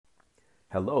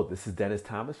Hello, this is Dennis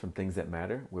Thomas from Things That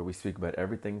Matter, where we speak about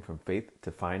everything from faith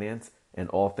to finance and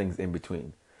all things in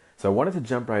between. So I wanted to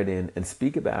jump right in and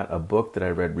speak about a book that I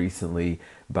read recently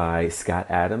by Scott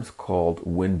Adams called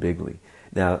Win Bigly.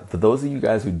 Now, for those of you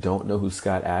guys who don't know who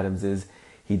Scott Adams is,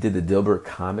 he did the Dilbert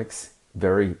Comics,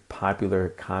 very popular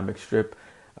comic strip.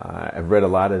 I've read a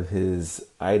lot of his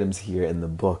items here in the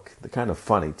book. They're kind of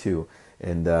funny too,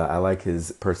 and I like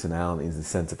his personality and his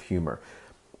sense of humor.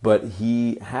 But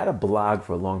he had a blog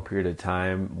for a long period of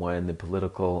time when the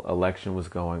political election was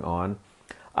going on.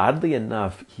 Oddly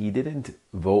enough, he didn't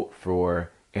vote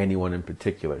for anyone in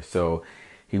particular. So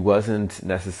he wasn't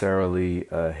necessarily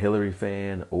a Hillary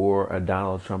fan or a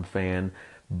Donald Trump fan,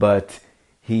 but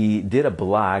he did a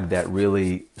blog that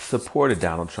really supported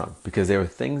Donald Trump because there were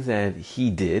things that he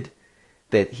did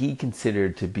that he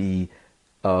considered to be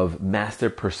of master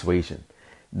persuasion.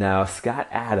 Now, Scott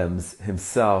Adams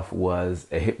himself was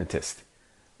a hypnotist.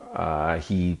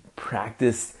 He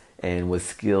practiced and was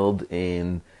skilled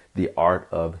in the art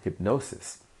of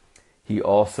hypnosis. He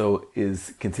also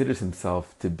considers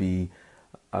himself to be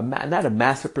not a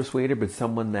master persuader, but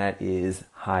someone that is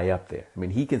high up there. I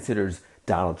mean, he considers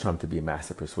Donald Trump to be a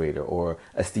master persuader or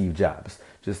a Steve Jobs,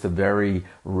 just a very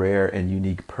rare and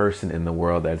unique person in the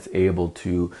world that's able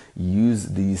to use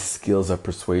these skills of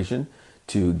persuasion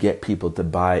to get people to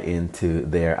buy into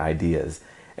their ideas.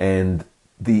 And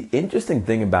the interesting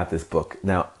thing about this book,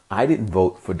 now, I didn't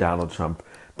vote for Donald Trump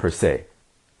per se.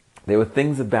 There were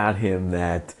things about him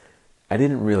that I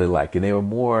didn't really like, and they were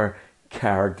more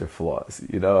character flaws.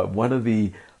 You know, one of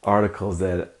the articles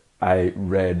that I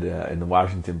read in the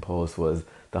Washington Post was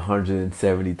the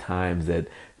 170 times that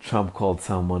Trump called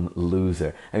someone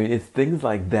loser. I mean, it's things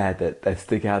like that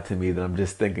stick out to me that I'm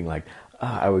just thinking like,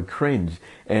 I would cringe.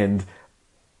 And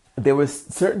there were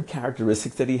certain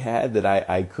characteristics that he had that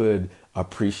I could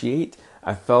appreciate.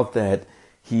 I felt that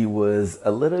he was a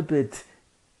little bit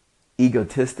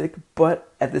egotistic,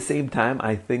 but at the same time,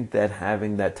 I think that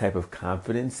having that type of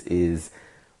confidence is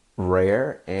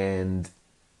rare, and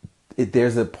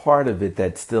there's a part of it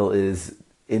that still is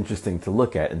interesting to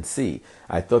look at and see.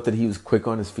 I thought that he was quick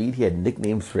on his feet. He had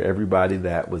nicknames for everybody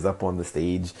that was up on the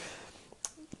stage.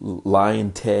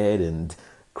 Lion Ted and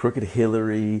Crooked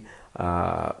Hillary,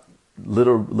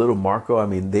 little Marco. I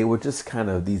mean, they were just kind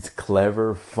of these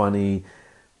clever, funny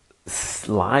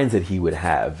lines that he would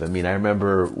have. I mean, I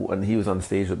remember when he was on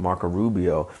stage with Marco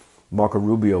Rubio. Marco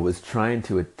Rubio was trying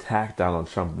to attack Donald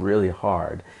Trump really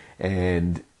hard,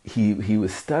 and he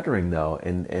was stuttering though,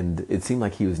 and it seemed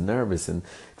like he was nervous. And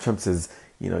Trump says,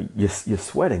 "You know, you're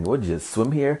sweating. What, did you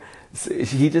swim here?" So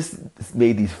he just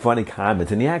made these funny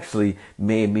comments, and he actually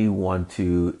made me want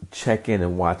to check in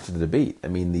and watch the debate. I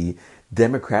mean, the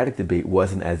Democratic debate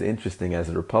wasn't as interesting as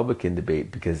the Republican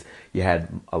debate because you had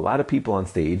a lot of people on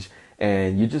stage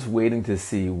and you're just waiting to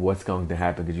see what's going to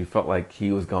happen because you felt like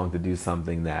he was going to do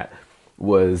something that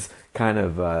was kind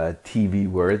of TV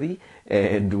worthy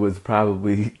and was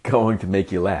probably going to make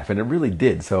you laugh. And it really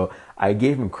did. So I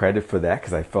gave him credit for that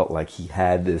because I felt like he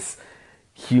had this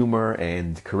humor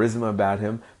and charisma about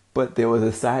him. But there was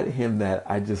a side of him that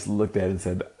I just looked at and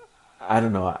said, I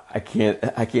don't know, I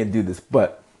can't do this.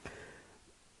 But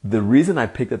the reason I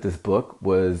picked up this book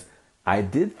was I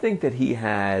did think that he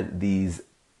had these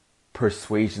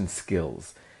persuasion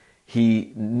skills.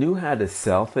 He knew how to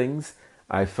sell things.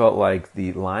 I felt like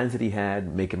the lines that he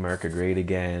had, "Make America Great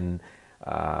Again,"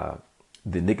 the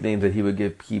nicknames that he would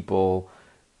give people,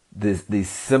 these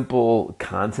simple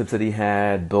concepts that he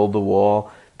had, "Build the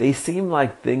Wall," they seem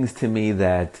like things to me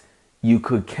that you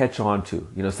could catch on to.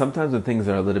 You know, sometimes when things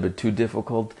are a little bit too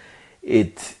difficult,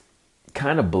 it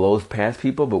kind of blows past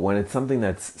people, but when it's something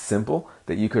that's simple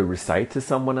that you could recite to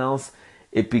someone else,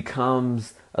 it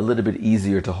becomes a little bit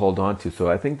easier to hold on to. So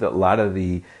I think that a lot of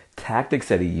the tactics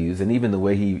that he used, and even the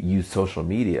way he used social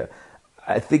media,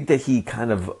 I think that he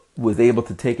kind of was able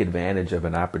to take advantage of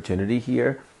an opportunity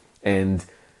here, and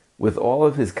with all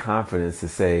of his confidence to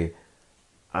say,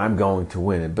 "I'm going to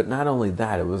win it." But not only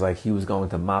that, it was like he was going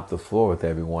to mop the floor with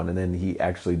everyone, and then he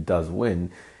actually does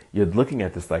win. You're looking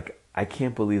at this like, I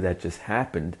can't believe that just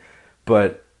happened.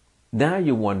 But now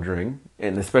you're wondering,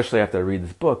 and especially after I read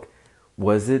this book,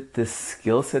 was it the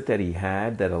skill set that he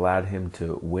had that allowed him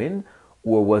to win,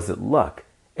 or was it luck?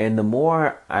 And the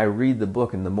more I read the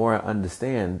book and the more I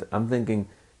understand, I'm thinking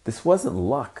this wasn't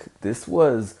luck. This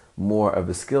was more of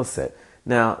a skill set.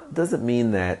 Now, it doesn't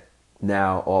mean that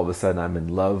now all of a sudden I'm in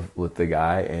love with the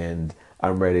guy and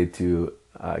I'm ready to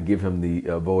give him the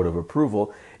vote of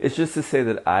approval. It's just to say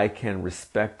that I can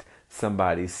respect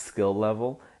somebody's skill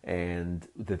level and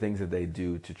the things that they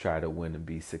do to try to win and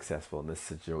be successful in this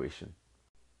situation.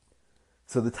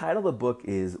 So the title of the book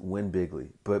is Win Bigly,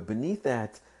 but beneath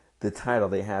that, the title,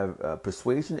 they have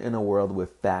Persuasion in a World Where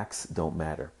Facts Don't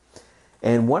Matter.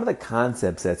 And one of the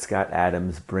concepts that Scott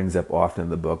Adams brings up often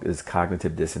in the book is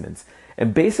cognitive dissonance.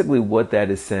 And basically what that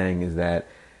is saying is that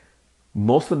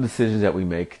most of the decisions that we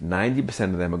make,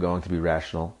 90% of them are going to be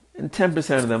rational, and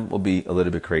 10% of them will be a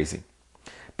little bit crazy.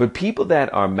 But people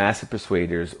that are massive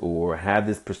persuaders or have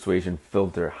this persuasion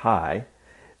filter high,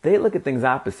 they look at things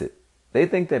opposite. They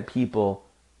think that people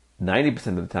 90%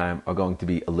 of the time are going to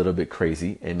be a little bit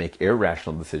crazy and make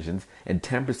irrational decisions, and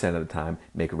 10% of the time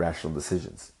make rational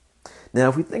decisions. Now,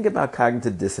 if we think about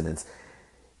cognitive dissonance,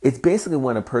 it's basically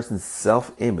when a person's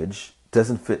self-image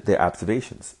doesn't fit their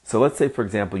observations. So let's say, for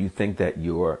example, you think that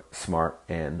you're smart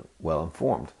and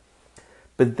well-informed,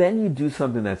 but then you do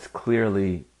something that's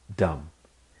clearly dumb.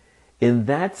 In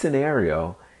that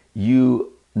scenario,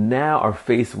 you now are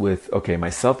faced with, okay, my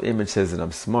self-image says that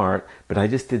I'm smart, but I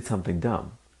just did something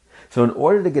dumb. So in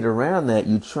order to get around that,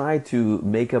 you try to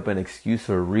make up an excuse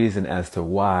or a reason as to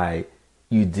why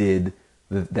you did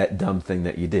that dumb thing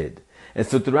that you did. And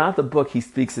so throughout the book, he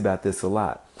speaks about this a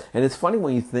lot. And it's funny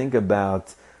when you think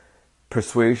about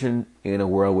persuasion in a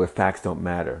world where facts don't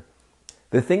matter.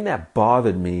 The thing that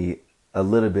bothered me a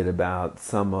little bit about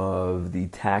some of the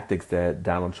tactics that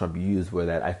Donald Trump used were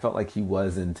that I felt like he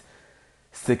wasn't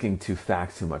sticking to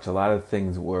facts too much. A lot of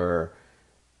things were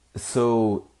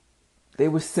they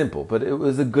were simple, but it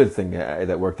was a good thing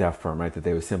that worked out for him, right? That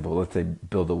they were simple. Let's say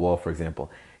build a wall, for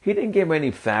example. He didn't give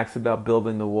any facts about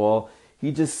building the wall.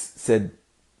 He just said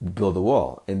build a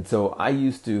wall. And so I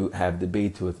used to have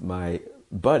debates with my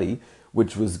buddy,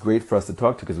 which was great for us to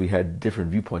talk to because we had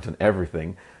different viewpoints on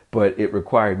everything, but it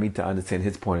required me to understand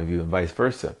his point of view and vice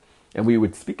versa. And we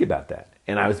would speak about that.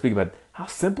 And I would speak about how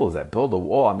simple is that? Build a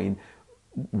wall. I mean,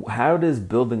 how does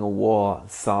building a wall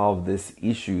solve this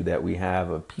issue that we have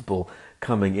of people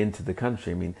coming into the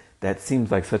country? I mean, that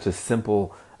seems like such a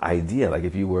simple idea. Like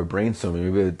if you were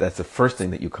brainstorming, maybe that's the first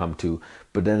thing that you come to.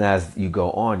 But then as you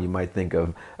go on, you might think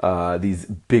of these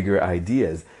bigger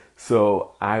ideas.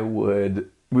 So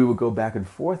we would go back and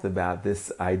forth about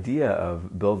this idea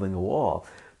of building a wall.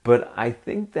 But I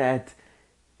think that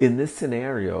in this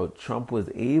scenario, Trump was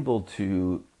able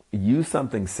to use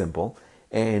something simple,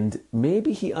 and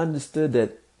maybe he understood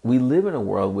that we live in a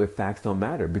world where facts don't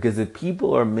matter. Because if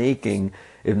 90%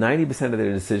 of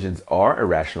their decisions are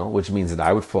irrational, which means that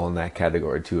I would fall in that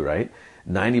category too, right?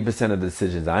 90% of the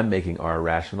decisions I'm making are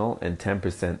irrational and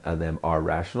 10% of them are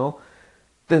rational,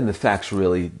 then the facts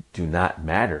really do not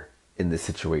matter in this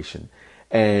situation.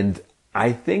 And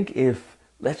I think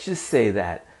let's just say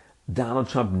that Donald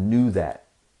Trump knew that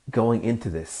going into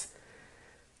this,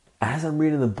 as I'm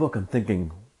reading the book, I'm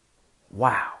thinking,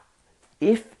 wow,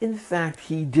 if in fact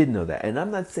he did know that, and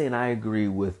I'm not saying I agree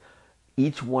with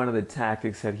each one of the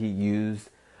tactics that he used,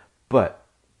 but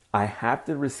I have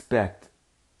to respect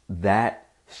that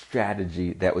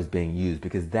strategy that was being used,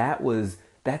 because that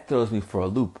throws me for a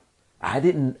loop. I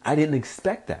didn't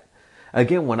expect that.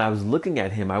 Again, when I was looking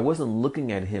at him, I wasn't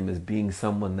looking at him as being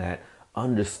someone that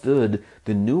understood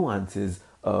the nuances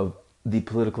of the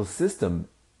political system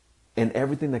and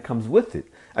everything that comes with it.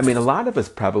 I mean, a lot of us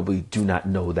probably do not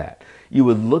know that. You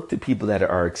would look to people that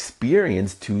are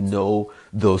experienced to know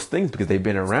those things because they've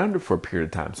been around it for a period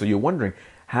of time. So you're wondering,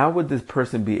 how would this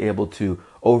person be able to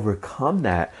overcome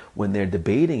that when they're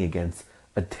debating against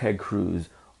a Ted Cruz,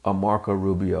 a Marco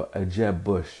Rubio, a Jeb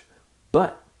Bush?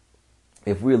 But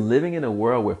if we're living in a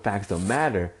world where facts don't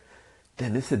matter,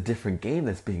 then it's a different game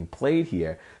that's being played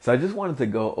here. So I just wanted to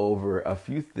go over a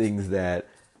few things that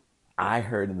I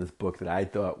heard in this book that I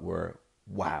thought were,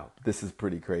 wow, this is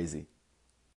pretty crazy.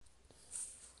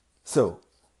 So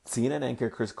CNN anchor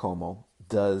Chris Cuomo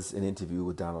does an interview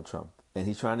with Donald Trump, and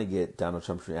he's trying to get Donald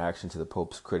Trump's reaction to the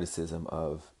Pope's criticism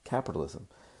of capitalism.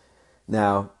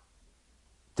 Now,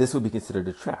 this would be considered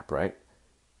a trap, right?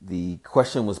 The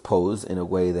question was posed in a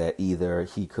way that either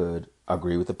he could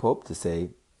agree with the Pope to say,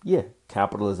 yeah,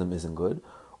 capitalism isn't good,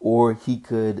 or he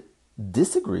could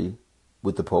disagree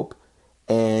with the Pope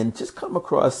and just come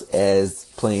across as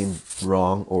plain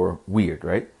wrong or weird,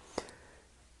 right?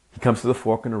 He comes to the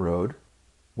fork in the road,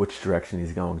 which direction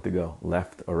he's going to go,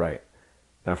 left or right.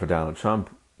 Now for Donald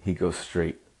Trump, he goes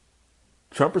straight.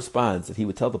 Trump responds that he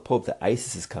would tell the Pope that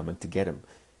ISIS is coming to get him,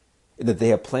 and that they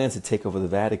have plans to take over the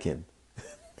Vatican.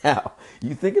 Now,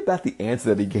 you think about the answer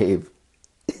that he gave.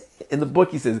 In the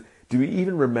book, he says, do we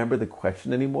even remember the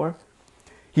question anymore?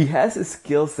 He has a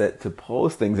skill set to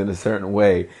pose things in a certain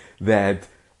way that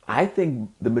I think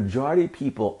the majority of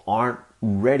people aren't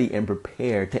ready and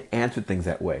prepared to answer things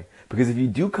that way. Because if you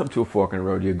do come to a fork in the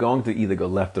road, you're going to either go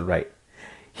left or right.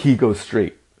 He goes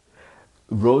straight.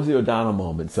 Rosie O'Donnell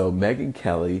moment. So Megyn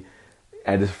Kelly,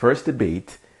 at his first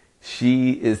debate,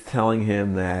 she is telling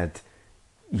him that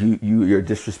you're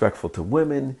disrespectful to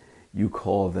women. You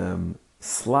call them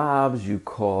slobs. You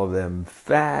call them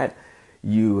fat.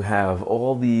 You have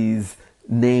all these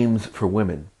names for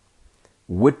women.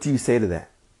 What do you say to that?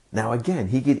 Now again,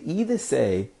 he could either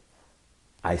say,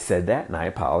 I said that and I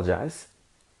apologize,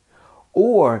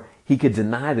 or he could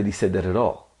deny that he said that at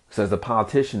all. So as a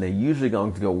politician, they're usually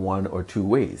going to go one or two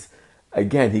ways.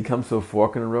 Again, he comes to a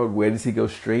fork in the road. Where does he go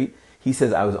straight? He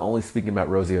says, I was only speaking about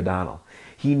Rosie O'Donnell.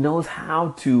 He knows how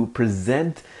to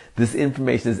present this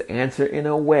information, this answer, in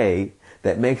a way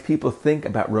that makes people think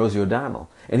about Rosie O'Donnell.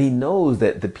 And he knows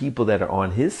that the people that are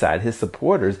on his side, his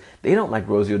supporters, they don't like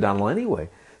Rosie O'Donnell anyway.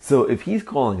 So if he's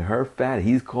calling her fat,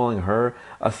 he's calling her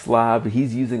a slob,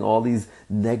 he's using all these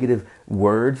negative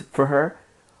words for her,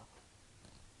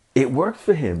 it works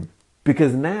for him,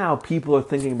 because now people are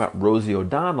thinking about Rosie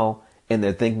O'Donnell and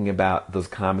they're thinking about those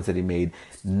comments that he made,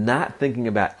 not thinking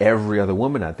about every other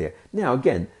woman out there. Now,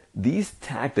 again, these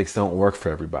tactics don't work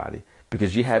for everybody,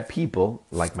 because you have people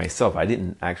like myself. I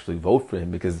didn't actually vote for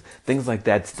him because things like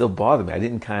that still bother me. I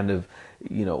didn't kind of,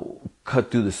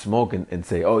 cut through the smoke and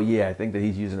say, oh yeah, I think that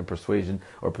he's using a persuasion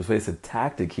or persuasive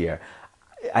tactic here.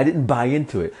 I didn't buy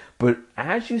into it. But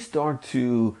as you start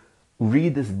to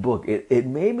read this book, it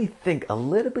made me think a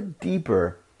little bit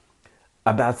deeper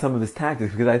about some of his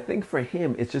tactics, because I think for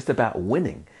him, it's just about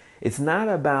winning. It's not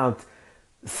about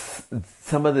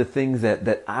some of the things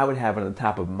that I would have on the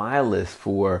top of my list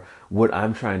for what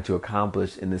I'm trying to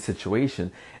accomplish in this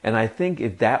situation. And I think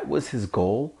if that was his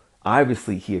goal,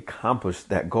 obviously he accomplished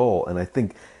that goal. And I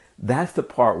think that's the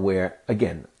part where,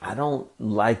 again, I don't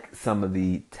like some of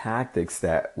the tactics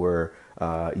that were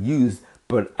used,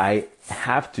 but I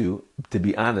have to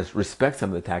be honest, respect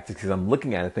some of the tactics, because I'm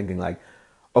looking at it thinking like,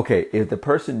 okay, if the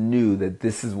person knew that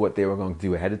this is what they were going to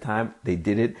do ahead of time, they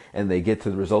did it, and they get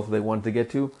to the result that they wanted to get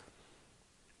to,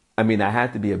 I mean, I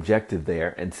had to be objective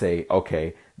there and say,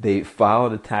 okay, they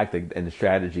followed a tactic and a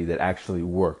strategy that actually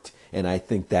worked. And I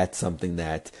think that's something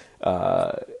that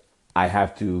I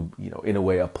have to, in a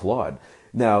way applaud.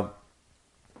 Now,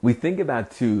 we think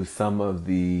about, too, some of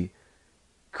the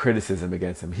criticism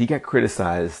against him. He got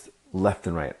criticized left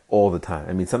and right all the time.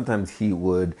 I mean, sometimes he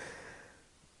would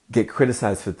get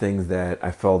criticized for things that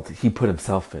I felt he put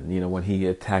himself in. When he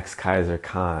attacks Kaiser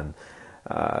Khan,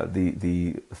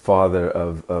 the father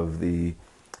of the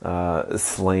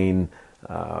slain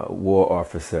war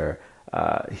officer,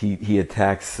 he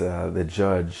attacks the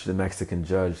judge, the Mexican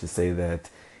judge, to say that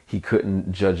he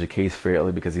couldn't judge a case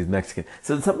fairly because he's Mexican.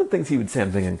 So some of the things he would say,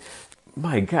 I'm thinking,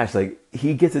 my gosh, like,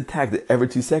 he gets attacked every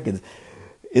 2 seconds.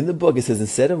 In the book, it says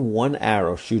instead of one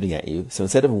arrow shooting at you, so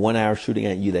instead of one arrow shooting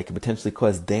at you that could potentially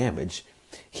cause damage,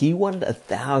 he wanted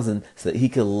 1,000 so that he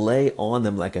could lay on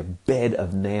them like a bed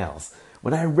of nails.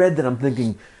 When I read that, I'm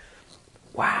thinking,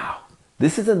 wow,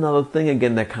 this is another thing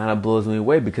again that kind of blows me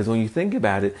away, because when you think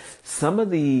about it, some of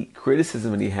the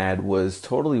criticism that he had was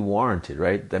totally warranted,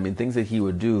 right? I mean, things that he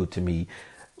would do to me,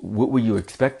 what were you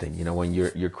expecting? When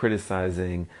you're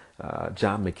criticizing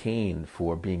John McCain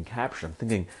for being captured, I'm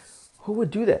thinking, who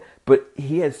would do that? But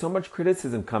he had so much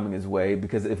criticism coming his way,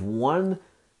 because if one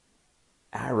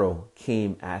arrow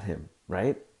came at him,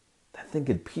 right, that thing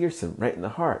could pierce him right in the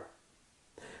heart.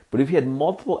 But if he had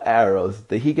multiple arrows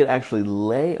that he could actually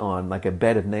lay on like a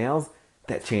bed of nails,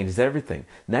 that changes everything.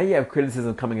 Now you have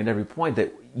criticism coming at every point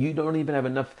that you don't even have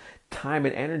enough time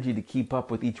and energy to keep up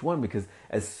with each one, because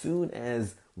as soon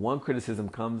as one criticism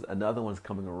comes, another one's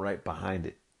coming right behind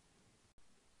it.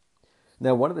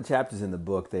 Now, one of the chapters in the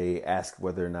book, they ask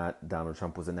whether or not Donald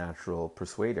Trump was a natural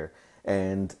persuader.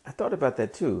 And I thought about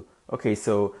that too. Okay,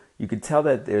 so you could tell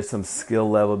that there's some skill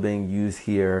level being used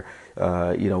here.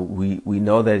 We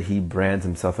know that he brands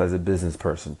himself as a business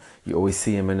person. You always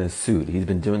see him in a suit. He's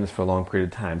been doing this for a long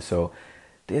period of time. So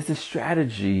there's a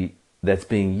strategy that's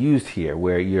being used here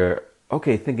where you're,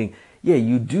 okay, thinking, yeah,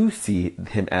 you do see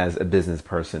him as a business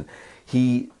person.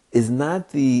 He is not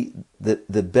the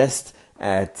best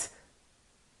at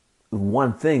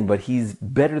one thing, but he's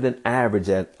better than average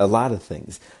at a lot of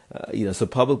things. So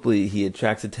publicly he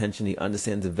attracts attention. He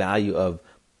understands the value of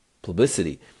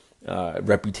publicity,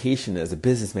 reputation as a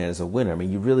businessman, as a winner. I mean,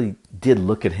 you really did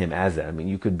look at him as that. I mean,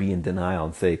 you could be in denial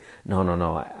and say, no,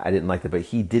 I didn't like that, but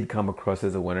he did come across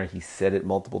as a winner. He said it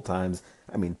multiple times.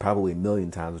 I mean, probably a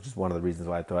million times, which is one of the reasons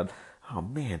why I thought, oh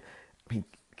man, I mean,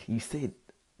 can you say it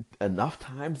enough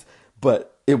times?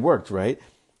 But it worked, right?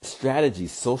 Strategy,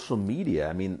 social media.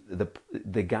 I mean,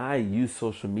 the guy used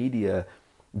social media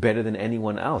better than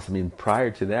anyone else. I mean,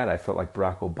 prior to that, I felt like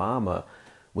Barack Obama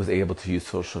was able to use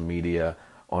social media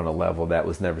on a level that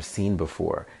was never seen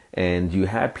before. And you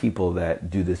have people that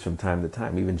do this from time to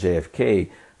time. Even JFK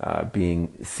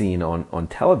being seen on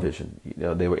television,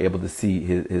 they were able to see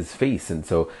his face. And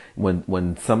so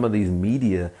when some of these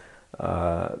media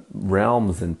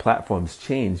realms and platforms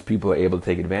change, people are able to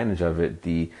take advantage of it.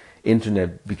 The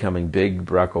internet becoming big,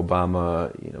 Barack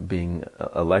Obama, being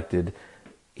elected,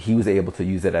 he was able to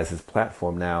use that as his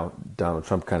platform. Now Donald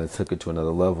Trump kind of took it to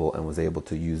another level and was able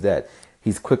to use that.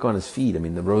 He's quick on his feet. I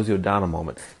mean, the Rosie O'Donnell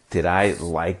moment. Did I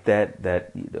like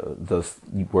those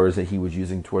words that he was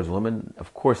using towards women?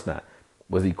 Of course not.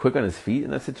 Was he quick on his feet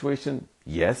in that situation?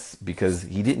 Yes, because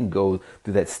he didn't go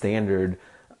through that standard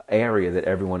area that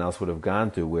everyone else would have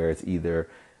gone through, where it's either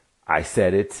I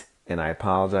said it and I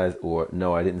apologize, or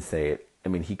no, I didn't say it. I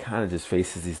mean, he kind of just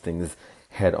faces these things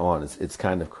head on. It's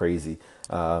kind of crazy.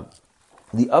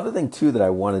 The other thing too that I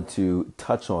wanted to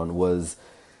touch on was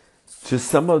just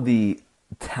some of the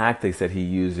tactics that he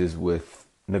uses with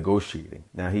negotiating.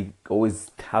 Now, he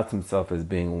always touts himself as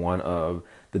being one of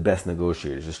the best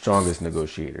negotiators, the strongest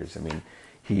negotiators. I mean,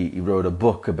 he wrote a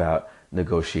book about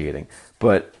negotiating.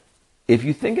 But if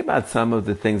you think about some of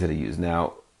the things that he used,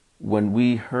 now, when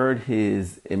we heard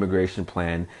his immigration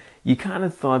plan, you kind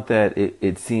of thought that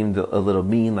it seemed a little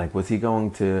mean. Like, was he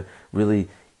going to really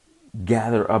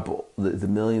gather up the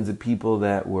millions of people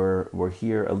that were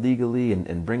here illegally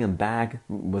and bring them back?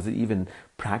 Was it even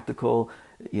practical?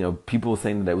 People were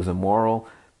saying that it was immoral.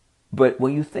 But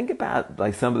when you think about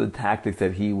like some of the tactics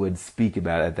that he would speak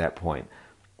about at that point,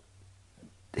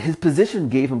 his position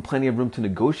gave him plenty of room to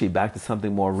negotiate back to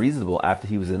something more reasonable after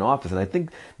he was in office. And I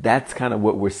think that's kind of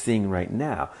what we're seeing right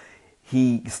now.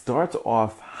 He starts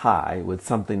off high with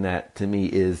something that to me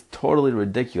is totally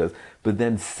ridiculous, but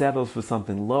then settles for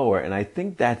something lower. And I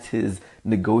think that's his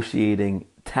negotiating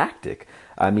tactic.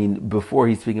 I mean, before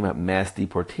he's speaking about mass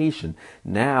deportation,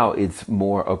 now it's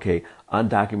more, okay,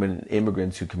 undocumented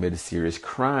immigrants who committed serious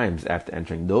crimes after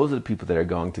entering. Those are the people that are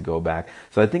going to go back.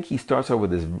 So I think he starts off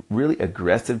with this really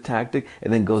aggressive tactic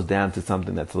and then goes down to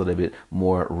something that's a little bit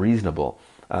more reasonable.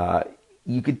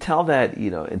 You could tell that,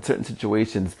 in certain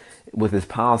situations with his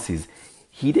policies,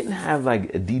 he didn't have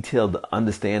like a detailed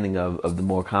understanding of the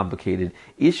more complicated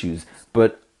issues,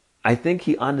 but I think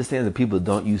he understands that people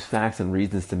don't use facts and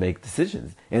reasons to make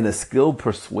decisions. And a skilled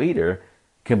persuader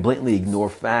can blatantly ignore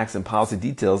facts and policy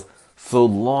details so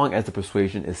long as the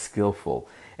persuasion is skillful.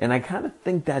 And I kind of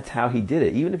think that's how he did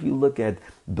it. Even if you look at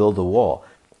Build a Wall,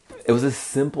 it was a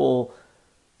simple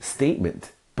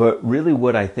statement. But really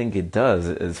what I think it does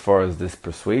as far as this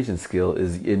persuasion skill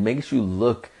is it makes you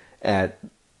look at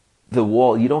the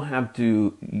wall. You don't have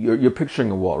to, you're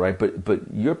picturing a wall, right? But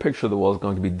your picture of the wall is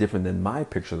going to be different than my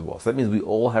picture of the wall. So that means we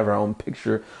all have our own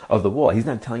picture of the wall. He's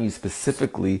not telling you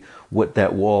specifically what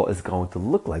that wall is going to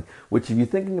look like, which if you're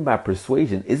thinking about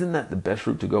persuasion, isn't that the best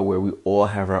route to go, where we all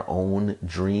have our own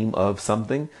dream of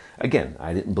something? Again,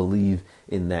 I didn't believe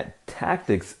in that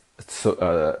tactics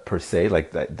per se,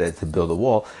 like that to build a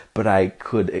wall, but I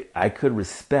could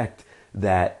respect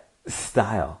that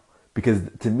style. Because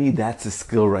to me, that's a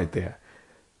skill right there.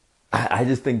 I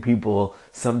just think people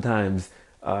sometimes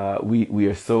we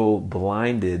are so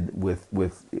blinded with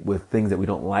things that we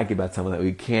don't like about someone that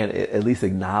we can't at least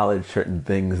acknowledge certain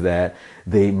things that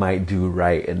they might do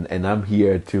right. And I'm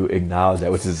here to acknowledge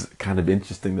that, which is kind of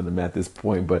interesting that I'm at this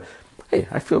point. But hey,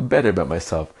 I feel better about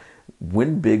myself.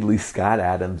 Win Bigly, Scott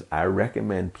Adams. I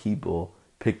recommend people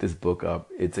pick this book up.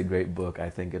 It's a great book. I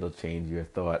think it'll change your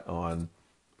thought on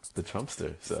the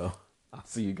Trumpster. So I'll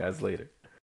see you guys later.